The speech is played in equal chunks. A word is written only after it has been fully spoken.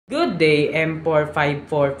Good day,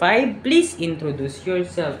 M4545. Please introduce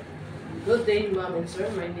yourself. Good day, ma'am and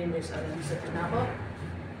sir. My name is Analisa Tanako.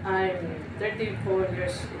 I'm 34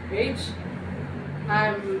 years of age.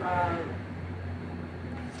 I'm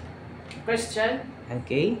Christian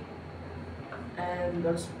Okay. and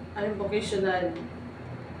also I'm vocational.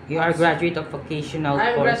 You are graduate of vocational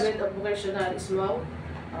I'm course. graduate of vocational SMAW,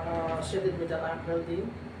 student with the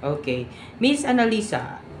welding. Okay. Miss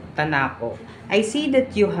Annalisa Tanako, I see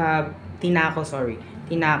that you have Tinako.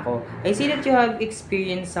 I see that you have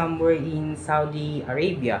experience somewhere in Saudi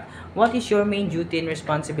Arabia. What is your main duty and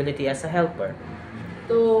responsibility as a helper?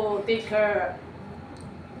 To take care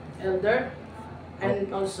elder Oh,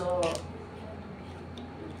 and also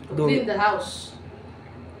to do clean the house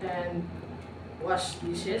and wash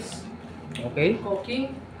dishes, okay.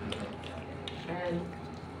 cooking and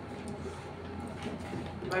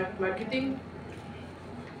marketing.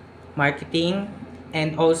 Marketing,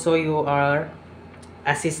 and also you are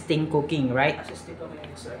assisting cooking, right? Assisting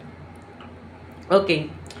cooking, sir. Okay.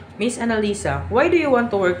 Miss Annalisa, why do you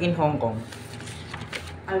want to work in Hong Kong?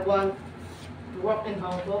 I want to work in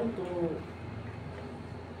Hong Kong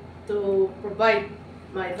to provide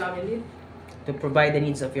my family. To provide the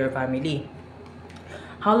needs of your family.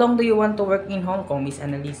 How long do you want to work in Hong Kong, Miss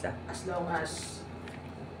Annalisa? As long as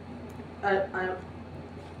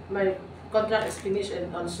my contract is finished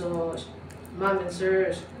and also mom and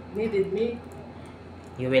sir needed me.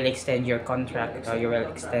 You will extend your contract, or you will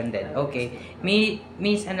extend it. Okay.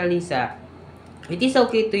 Miss Annalisa, it is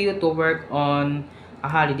okay to you to work on a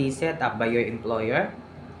holiday setup by your employer?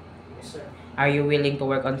 Yes, sir. Are you willing to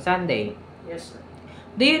work on Sunday? Yes, sir.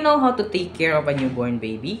 Do you know how to take care of a newborn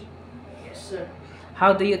baby? Yes, sir.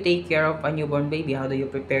 How do you take care of a newborn baby? How do you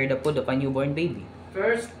prepare the food of a newborn baby?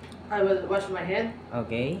 First, I will wash my hand.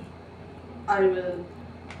 Okay. I will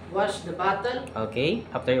wash the bottle. Okay.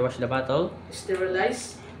 After you wash the bottle,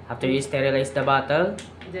 Sterilize. after you sterilize the bottle,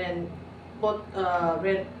 Then put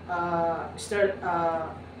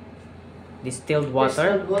distilled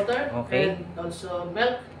water, distilled water. Okay. And also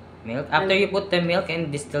milk. milk. After you put the milk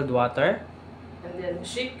and distilled water, And then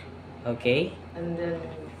shake. okay, And then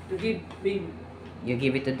to give baby. you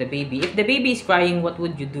give it to the baby. If the baby is crying, what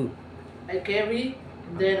would you do? I carry.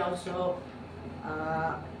 Then also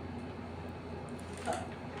uh,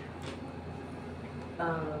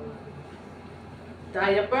 um,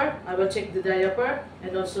 diaper. I will check the diaper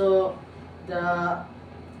and also the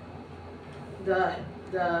the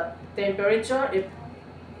temperature if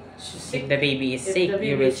she's If sick. the baby is If sick, the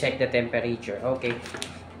you baby will is check the temperature. Okay.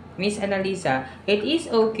 Miss Annalisa, it is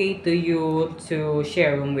okay to you to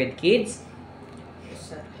share room with kids?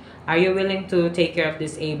 Yes, sir. Are you willing to take care of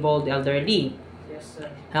disabled elderly? Yes,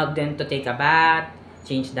 sir. Help them to take a bath,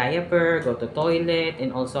 change diaper, go to toilet,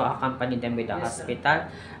 and also accompany them with the Yes, sir. hospital?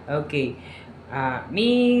 Okay.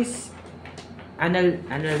 Miss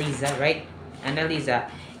Annalisa, right? Annalisa,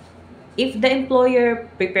 if the employer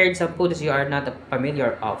prepared some food that you are not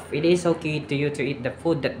familiar of, it is okay to you to eat the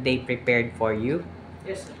food that they prepared for you?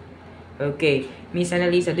 Yes, sir. Okay. Miss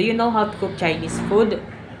Annalisa, do you know how to cook Chinese food?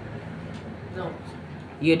 No.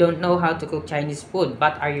 You don't know how to cook Chinese food,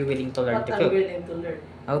 but are you willing to learn But to I'm cook? willing to learn.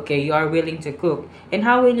 Okay, you are willing to cook. And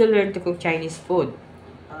how will you learn to cook Chinese food?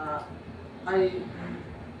 Uh, I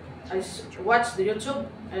watch the YouTube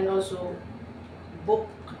and also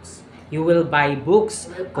books. You will buy books,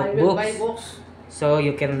 I cook will buy books, books. so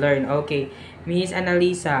you can learn. Okay. Miss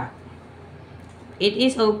Annalisa, it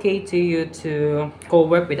is okay to you to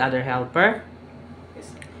co-work with other helper?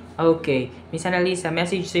 Yes, sir. Okay. Miss Annalisa,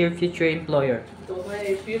 message to your future employer. To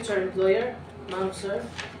my future employer, ma'am, sir,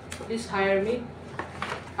 please hire me.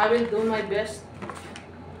 I will do my best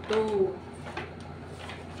to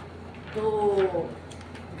to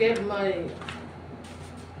give my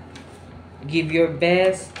Give your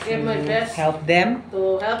best to Give my best. help them.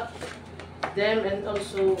 to help them and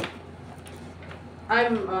also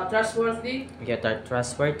I'm trustworthy. You are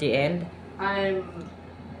trustworthy and I'm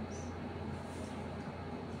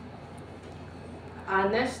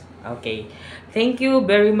honest. okay. Thank you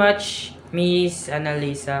very much, Miss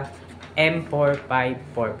Annalisa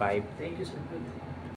M4545. Thank you, sir.